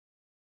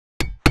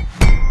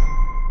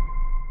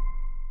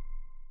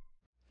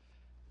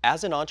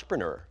As an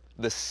entrepreneur,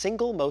 the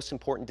single most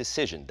important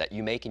decision that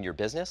you make in your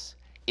business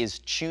is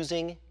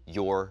choosing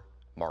your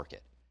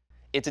market.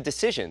 It's a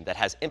decision that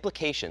has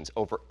implications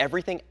over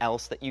everything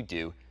else that you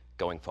do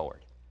going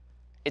forward.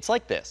 It's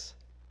like this.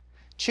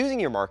 Choosing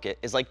your market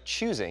is like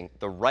choosing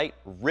the right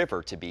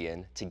river to be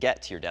in to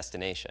get to your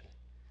destination.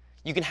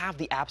 You can have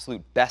the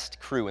absolute best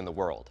crew in the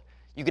world.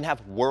 You can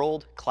have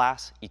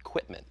world-class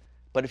equipment.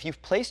 But if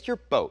you've placed your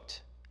boat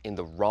in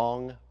the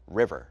wrong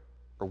river,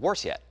 or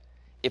worse yet,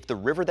 if the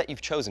river that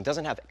you've chosen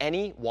doesn't have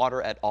any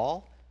water at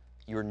all,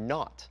 you're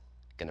not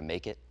going to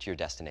make it to your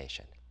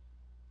destination.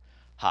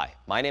 Hi,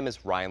 my name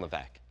is Ryan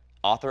Levesque,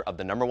 author of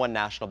the #1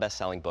 national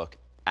best-selling book,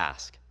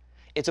 Ask.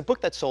 It's a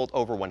book that sold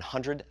over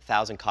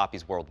 100,000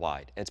 copies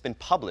worldwide, and it's been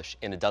published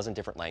in a dozen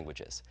different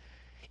languages.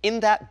 In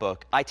that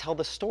book, I tell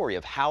the story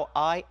of how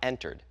I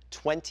entered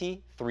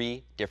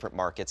 23 different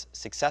markets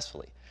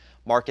successfully.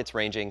 Markets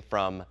ranging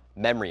from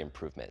memory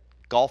improvement,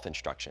 golf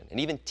instruction, and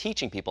even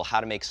teaching people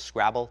how to make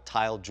Scrabble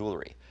tile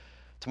jewelry,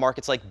 to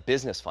markets like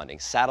business funding,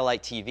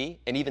 satellite TV,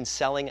 and even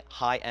selling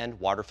high-end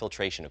water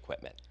filtration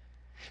equipment.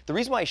 The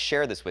reason why I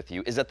share this with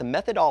you is that the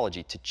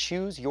methodology to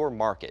choose your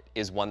market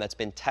is one that's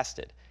been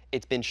tested.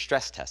 It's been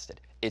stress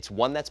tested. It's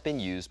one that's been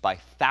used by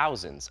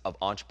thousands of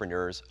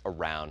entrepreneurs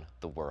around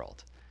the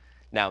world.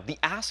 Now, the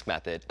Ask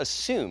method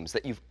assumes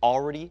that you've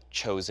already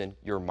chosen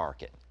your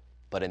market.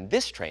 But in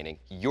this training,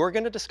 you're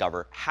going to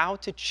discover how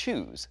to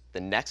choose the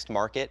next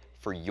market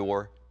for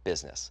your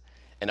business.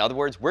 In other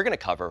words, we're going to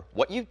cover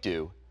what you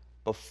do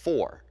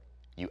before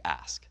you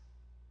ask.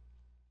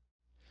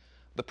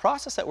 The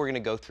process that we're going to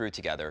go through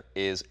together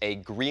is a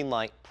green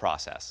light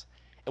process.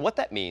 And what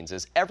that means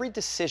is every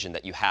decision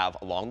that you have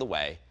along the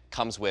way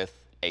comes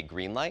with a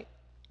green light,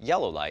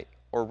 yellow light,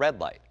 or red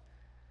light.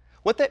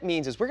 What that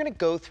means is we're going to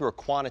go through a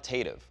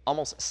quantitative,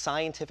 almost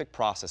scientific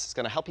process that's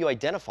going to help you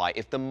identify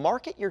if the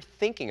market you're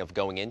thinking of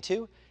going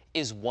into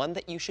is one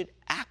that you should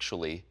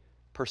actually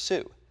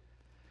pursue.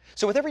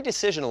 So with every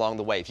decision along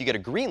the way, if you get a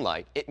green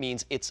light, it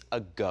means it's a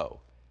go.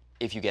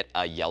 If you get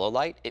a yellow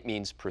light, it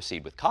means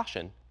proceed with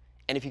caution.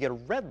 And if you get a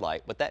red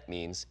light, what that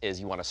means is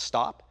you want to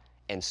stop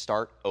and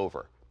start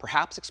over,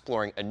 perhaps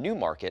exploring a new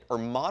market or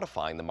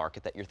modifying the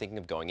market that you're thinking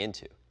of going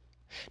into.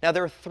 Now,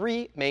 there are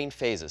three main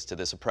phases to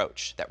this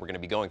approach that we're going to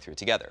be going through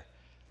together: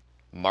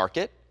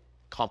 market,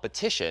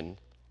 competition,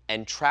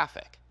 and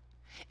traffic.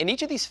 In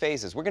each of these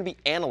phases, we're going to be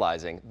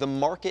analyzing the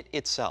market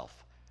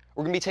itself.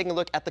 We're going to be taking a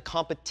look at the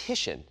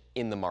competition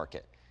in the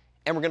market.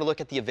 And we're going to look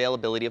at the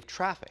availability of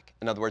traffic.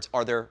 In other words,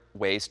 are there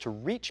ways to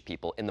reach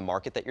people in the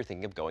market that you're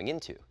thinking of going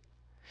into?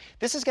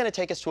 This is going to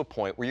take us to a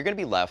point where you're going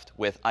to be left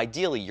with,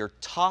 ideally, your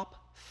top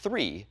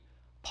 3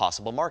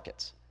 possible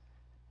markets.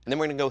 And then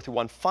we're going to go through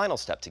one final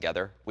step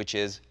together, which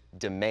is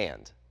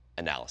demand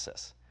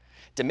analysis.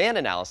 Demand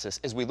analysis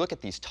is we look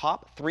at these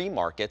top 3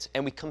 markets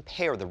and we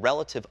compare the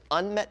relative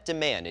unmet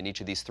demand in each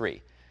of these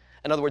 3.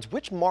 In other words,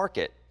 which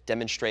market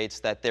demonstrates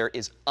that there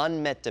is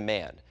unmet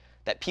demand,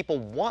 that people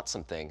want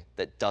something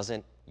that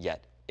doesn't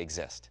yet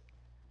exist.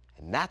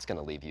 And that's going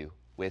to leave you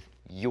with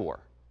your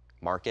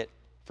market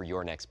for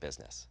your next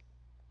business.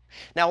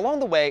 Now,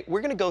 along the way,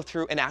 we're going to go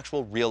through an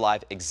actual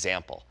real-life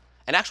example,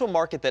 an actual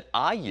market that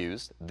I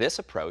used this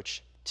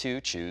approach to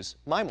choose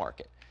my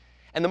market.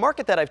 And the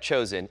market that I've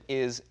chosen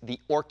is the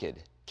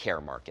orchid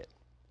care market.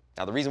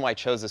 Now, the reason why I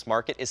chose this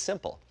market is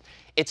simple.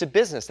 It's a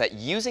business that,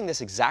 using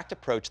this exact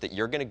approach that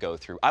you're going to go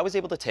through, I was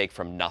able to take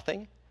from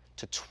nothing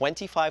to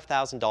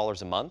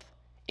 $25,000 a month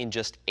in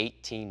just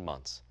 18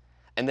 months,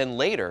 and then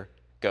later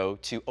go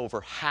to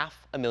over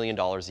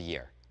 $500,000 a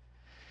year.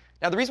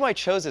 Now, the reason why I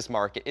chose this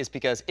market is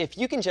because if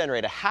you can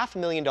generate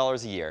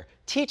 $500,000 a year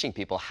teaching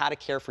people how to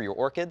care for your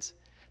orchids,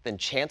 then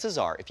chances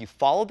are, if you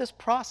follow this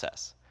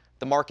process,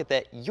 the market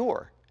that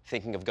you're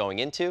thinking of going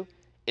into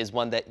is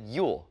one that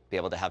you'll be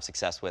able to have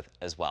success with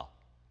as well.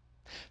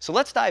 So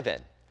let's dive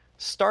in,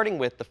 starting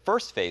with the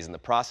first phase in the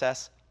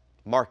process,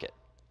 market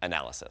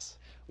analysis.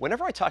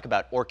 Whenever I talk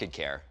about orchid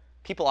care,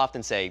 people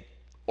often say,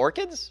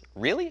 orchids?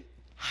 Really?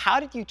 How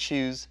did you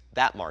choose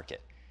that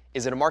market?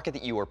 Is it a market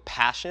that you are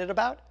passionate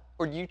about,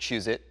 or do you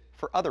choose it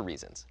for other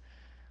reasons?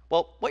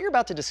 Well, what you're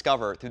about to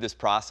discover through this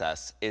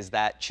process is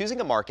that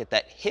choosing a market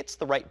that hits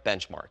the right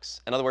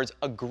benchmarks, in other words,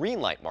 a green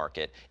light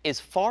market, is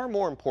far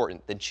more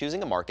important than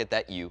choosing a market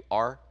that you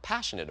are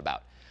passionate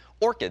about.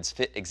 Orchids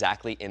fit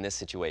exactly in this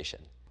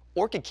situation.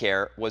 Orchid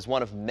care was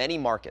one of many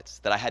markets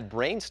that I had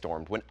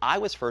brainstormed when I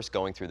was first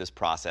going through this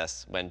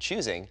process when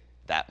choosing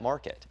that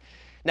market.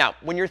 Now,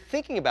 when you're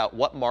thinking about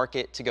what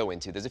market to go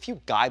into, there's a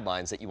few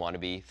guidelines that you want to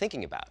be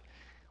thinking about.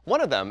 One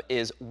of them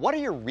is, what are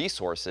your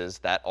resources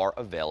that are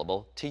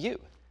available to you?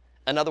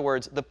 In other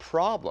words, the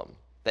problem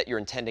that you're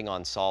intending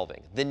on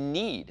solving, the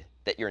need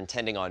that you're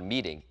intending on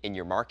meeting in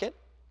your market.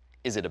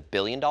 Is it a $1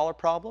 billion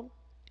problem?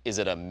 Is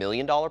it a $1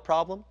 million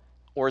problem?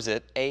 Or is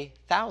it a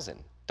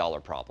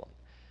 $1,000 problem?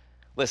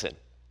 Listen,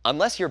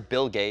 unless you're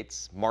Bill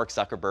Gates, Mark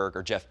Zuckerberg,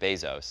 or Jeff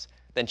Bezos,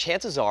 then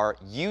chances are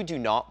you do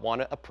not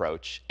want to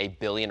approach a $1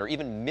 billion or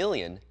even $1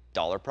 million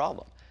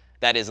problem.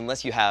 That is,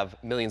 unless you have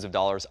millions of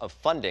dollars of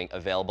funding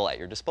available at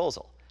your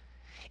disposal.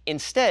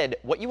 Instead,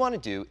 what you want to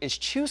do is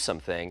choose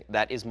something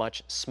that is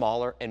much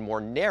smaller and more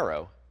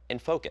narrow in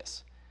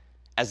focus.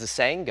 As the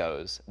saying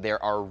goes,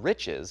 there are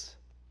riches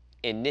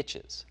in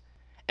niches.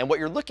 And what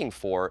you're looking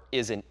for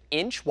is an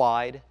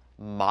inch-wide,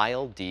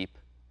 mile-deep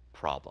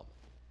problem.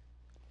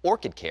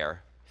 Orchid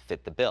Care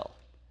fit the bill.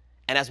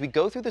 And as we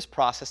go through this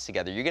process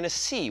together, you're going to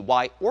see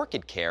why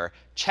Orchid Care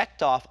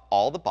checked off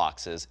all the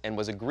boxes and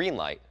was a green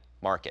light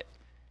market.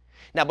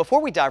 Now,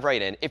 before we dive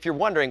right in, if you're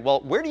wondering, well,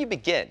 where do you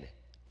begin?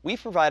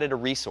 We've provided a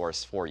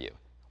resource for you,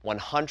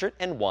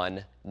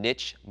 101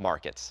 niche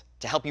markets,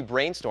 to help you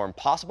brainstorm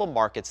possible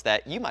markets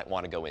that you might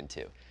want to go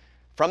into.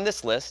 From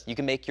this list, you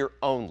can make your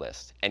own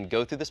list and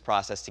go through this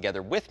process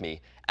together with me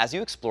as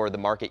you explore the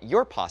market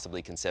you're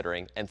possibly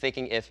considering and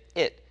thinking if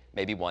it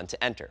may be one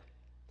to enter.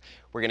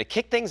 We're going to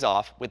kick things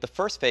off with the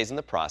first phase in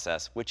the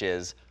process, which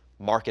is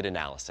market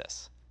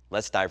analysis.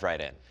 Let's dive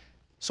right in.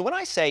 So when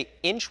I say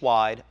inch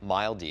wide,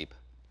 mile deep,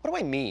 what do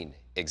I mean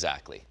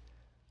exactly?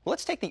 Well,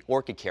 let's take the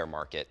orchid care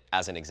market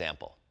as an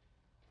example.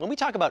 When we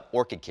talk about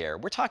orchid care,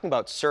 we're talking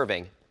about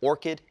serving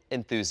orchid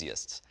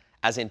enthusiasts,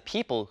 as in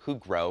people who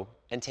grow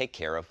and take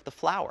care of the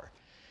flower.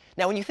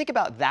 Now, when you think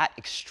about that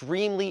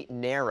extremely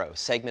narrow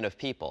segment of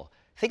people,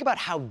 think about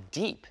how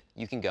deep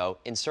you can go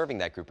in serving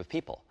that group of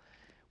people.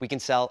 We can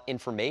sell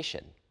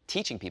information,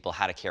 teaching people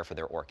how to care for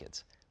their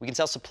orchids. We can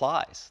sell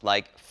supplies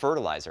like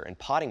fertilizer and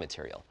potting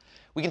material.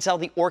 We can sell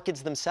the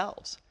orchids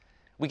themselves.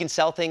 We can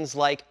sell things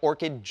like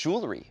orchid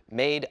jewelry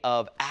made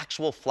of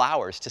actual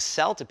flowers to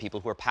sell to people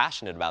who are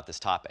passionate about this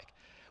topic.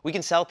 We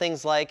can sell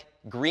things like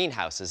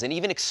greenhouses and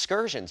even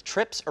excursions,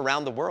 trips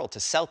around the world to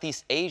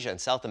Southeast Asia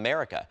and South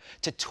America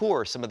to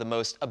tour some of the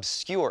most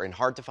obscure and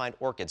hard to find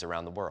orchids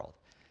around the world.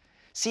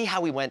 See how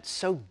we went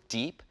so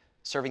deep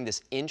serving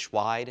this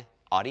inch-wide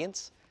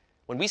audience?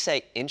 When we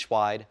say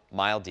inch-wide,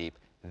 mile deep,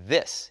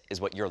 this is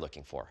what you're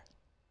looking for.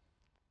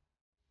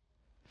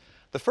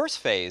 The first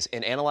phase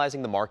in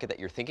analyzing the market that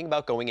you're thinking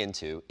about going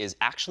into is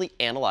actually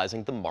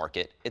analyzing the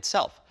market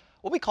itself,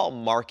 what we call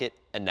market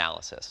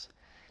analysis.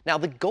 Now,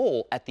 the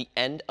goal at the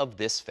end of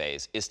this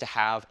phase is to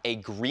have a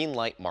green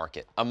light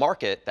market, a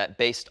market that,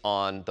 based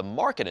on the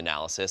market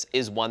analysis,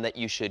 is one that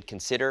you should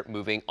consider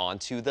moving on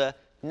to the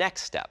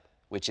next step,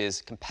 which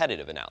is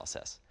competitive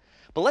analysis.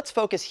 But let's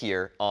focus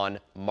here on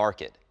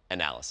market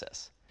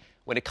analysis.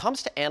 When it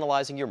comes to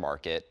analyzing your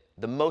market,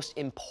 the most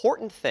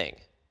important thing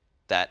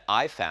that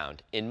I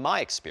found in my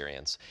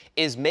experience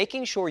is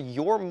making sure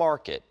your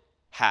market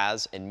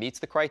has and meets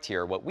the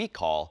criteria, what we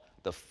call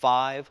the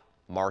 5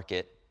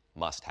 market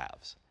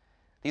must-haves.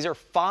 These are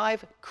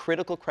 5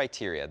 critical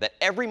criteria that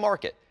every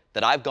market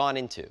that I've gone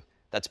into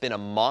that's been a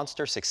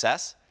monster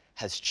success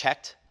has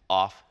checked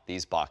off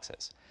these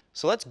boxes.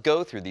 So let's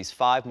go through these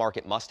 5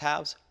 market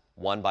must-haves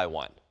one by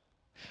one.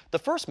 The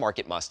first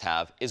market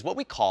must-have is what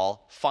we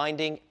call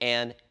finding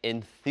an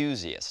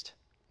enthusiast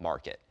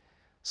market.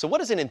 So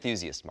what is an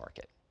enthusiast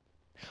market?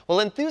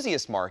 Well,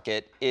 enthusiast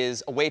market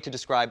is a way to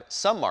describe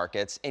some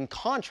markets in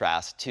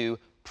contrast to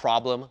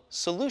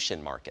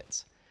problem-solution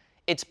markets.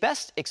 It's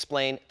best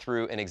explained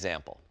through an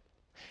example.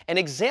 An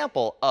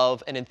example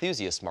of an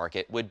enthusiast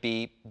market would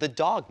be the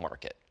dog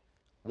market.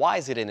 Why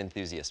is it an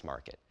enthusiast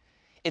market?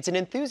 It's an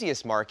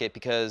enthusiast market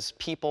because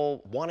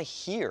people want to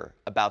hear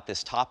about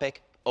this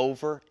topic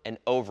over and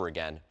over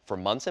again for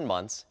months and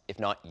months, if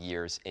not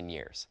years and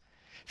years.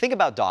 Think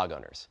about dog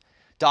owners.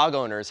 Dog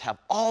owners have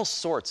all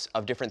sorts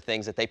of different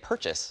things that they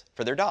purchase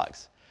for their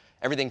dogs.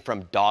 Everything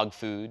from dog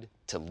food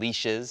to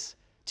leashes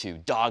to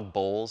dog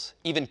bowls,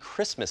 even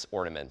Christmas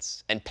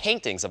ornaments and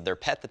paintings of their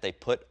pet that they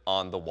put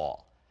on the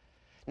wall.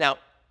 Now,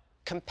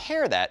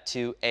 compare that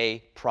to a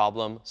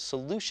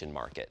problem-solution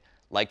market,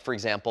 like, for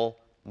example,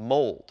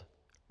 mold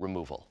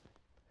removal.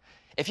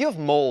 If you have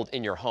mold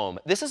in your home,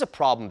 this is a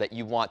problem that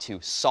you want to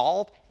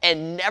solve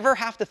and never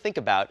have to think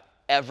about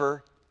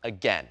ever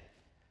again.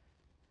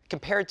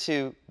 Compared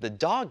to the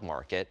dog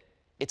market,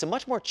 it's a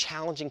much more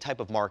challenging type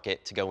of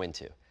market to go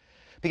into.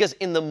 Because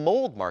in the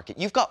mold market,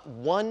 you've got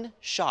one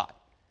shot,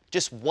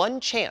 just one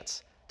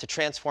chance to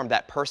transform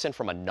that person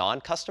from a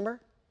non-customer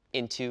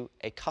into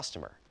a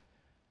customer.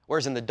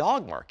 Whereas in the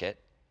dog market,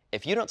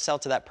 if you don't sell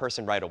to that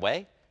person right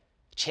away,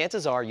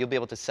 chances are you'll be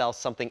able to sell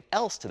something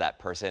else to that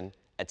person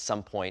at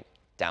some point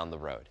down the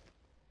road.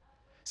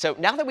 So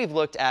now that we've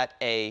looked at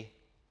an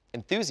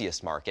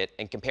enthusiast market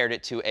and compared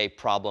it to a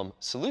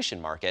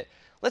problem-solution market,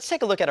 let's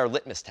take a look at our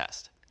litmus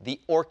test, the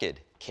orchid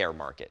care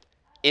market.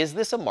 Is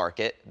this a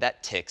market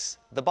that ticks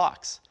the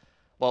box?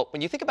 Well,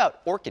 when you think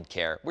about orchid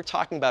care, we're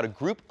talking about a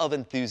group of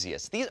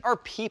enthusiasts. These are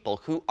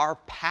people who are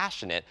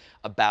passionate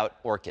about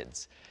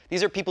orchids.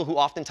 These are people who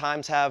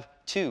oftentimes have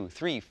 2,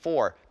 3,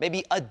 4,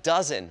 maybe a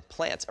dozen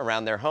plants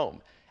around their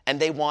home, and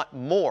they want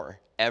more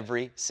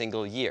every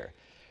single year.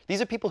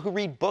 These are people who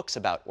read books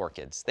about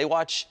orchids. They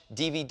watch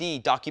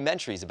DVD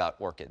documentaries about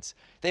orchids.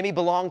 They may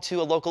belong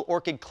to a local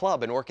orchid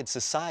club and orchid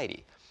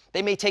society.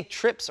 They may take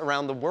trips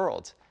around the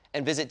world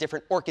and visit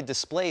different orchid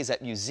displays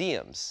at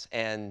museums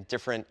and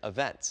different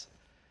events.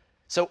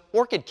 So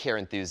orchid care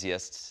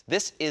enthusiasts,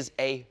 this is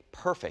a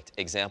perfect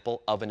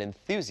example of an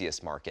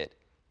enthusiast market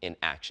in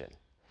action.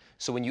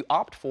 So when you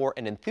opt for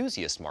an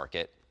enthusiast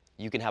market,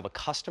 you can have a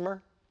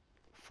customer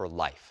for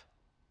life,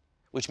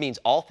 which means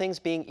all things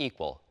being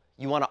equal,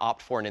 you want to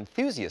opt for an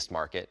enthusiast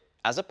market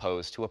as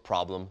opposed to a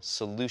problem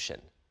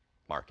solution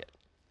market.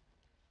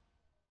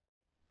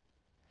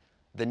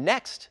 The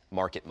next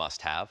market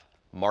must-have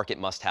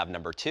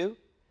number 2,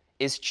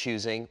 is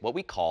choosing what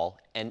we call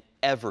an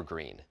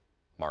evergreen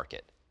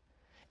market.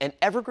 An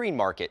evergreen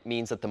market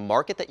means that the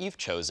market that you've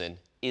chosen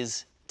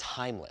is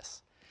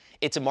timeless.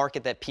 It's a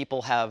market that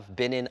people have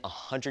been in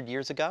 100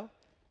 years ago,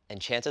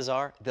 and chances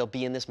are they'll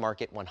be in this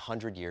market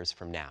 100 years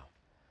from now.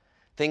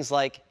 Things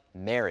like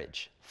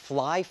marriage,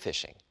 fly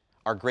fishing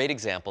are great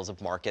examples of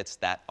markets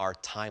that are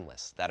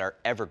timeless, that are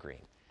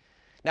evergreen.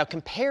 Now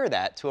compare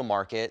that to a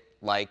market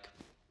like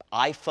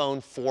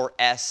iPhone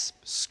 4S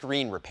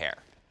screen repair.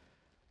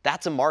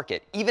 That's a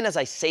market, even as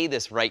I say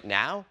this right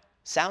now,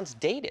 sounds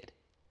dated,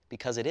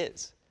 because it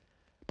is.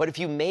 But if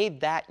you made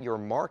that your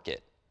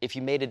market, if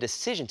you made a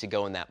decision to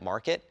go in that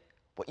market,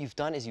 what you've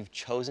done is you've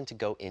chosen to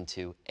go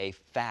into a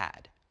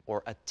fad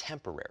or a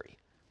temporary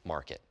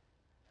market.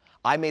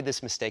 I made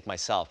this mistake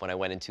myself when I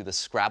went into the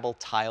Scrabble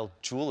tile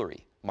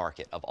jewelry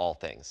market of all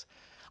things.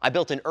 I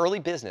built an early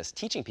business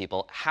teaching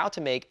people how to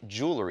make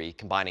jewelry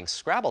combining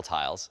Scrabble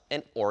tiles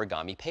and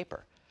origami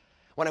paper.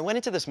 When I went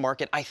into this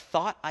market, I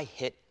thought I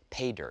hit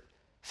pay dirt.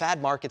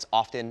 Fad markets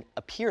often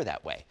appear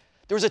that way.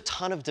 There was a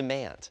ton of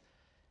demand.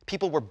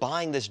 People were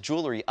buying this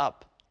jewelry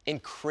up in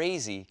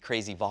crazy,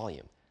 crazy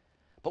volume.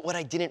 But what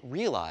I didn't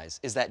realize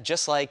is that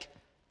just like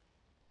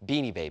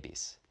Beanie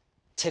Babies,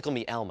 Tickle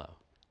Me Elmo,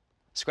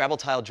 Scrabble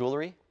tile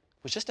jewelry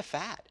was just a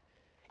fad.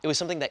 It was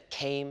something that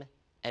came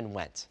and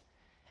went.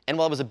 And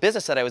while it was a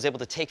business that I was able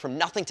to take from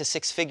nothing to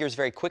 6 figures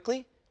very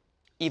quickly,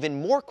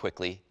 even more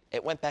quickly,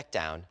 it went back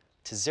down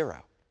to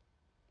 0.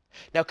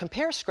 Now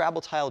compare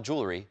Scrabble tile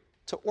jewelry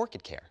to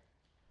orchid care.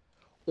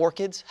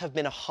 Orchids have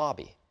been a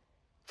hobby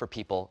for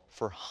people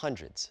for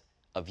hundreds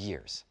of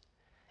years.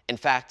 In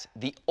fact,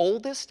 the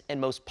oldest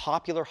and most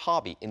popular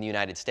hobby in the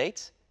United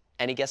States,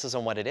 any guesses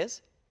on what it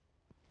is?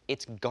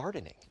 It's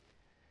gardening.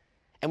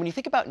 And when you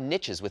think about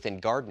niches within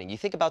gardening, you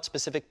think about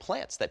specific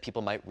plants that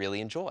people might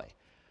really enjoy.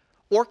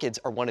 Orchids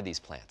are one of these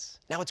plants.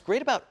 Now, what's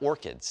great about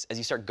orchids, as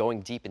you start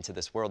going deep into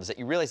this world, is that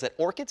you realize that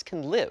orchids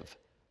can live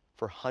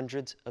for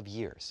hundreds of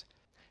years.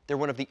 They're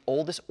one of the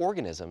oldest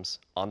organisms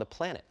on the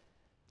planet.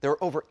 There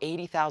are over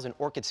 80,000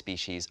 orchid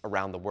species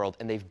around the world,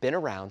 and they've been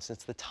around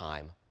since the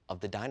time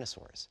of the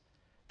dinosaurs.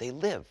 They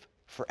live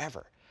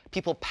forever.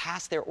 People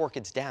pass their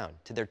orchids down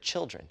to their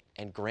children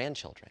and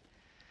grandchildren.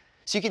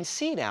 So you can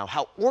see now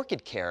how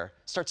orchid care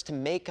starts to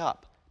make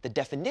up the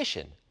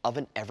definition of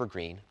an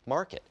evergreen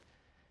market.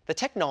 The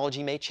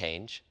technology may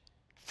change,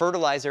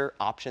 fertilizer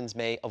options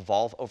may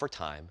evolve over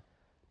time,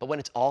 but when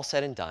it's all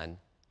said and done,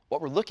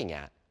 what we're looking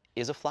at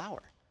is a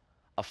flower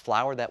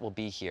that will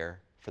be here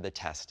for the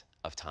test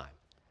of time.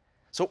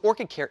 So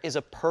orchid care is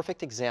a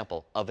perfect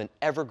example of an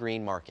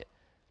evergreen market,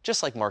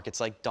 just like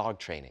markets like dog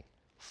training,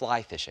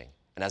 fly fishing,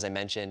 and as I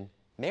mentioned,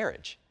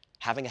 marriage.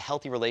 Having a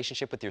healthy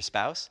relationship with your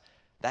spouse,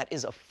 that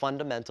is a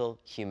fundamental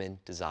human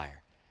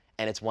desire,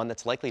 and it's one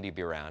that's likely to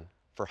be around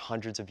for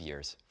hundreds of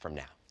years from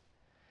now.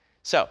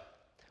 So,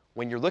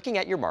 when you're looking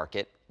at your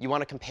market, you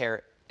want to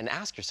compare and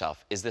ask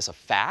yourself, is this a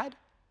fad,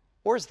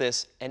 or is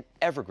this an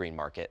evergreen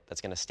market that's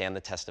going to stand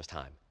the test of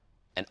time?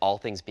 And all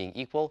things being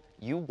equal,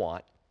 you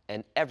want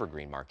an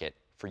evergreen market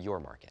for your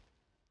market.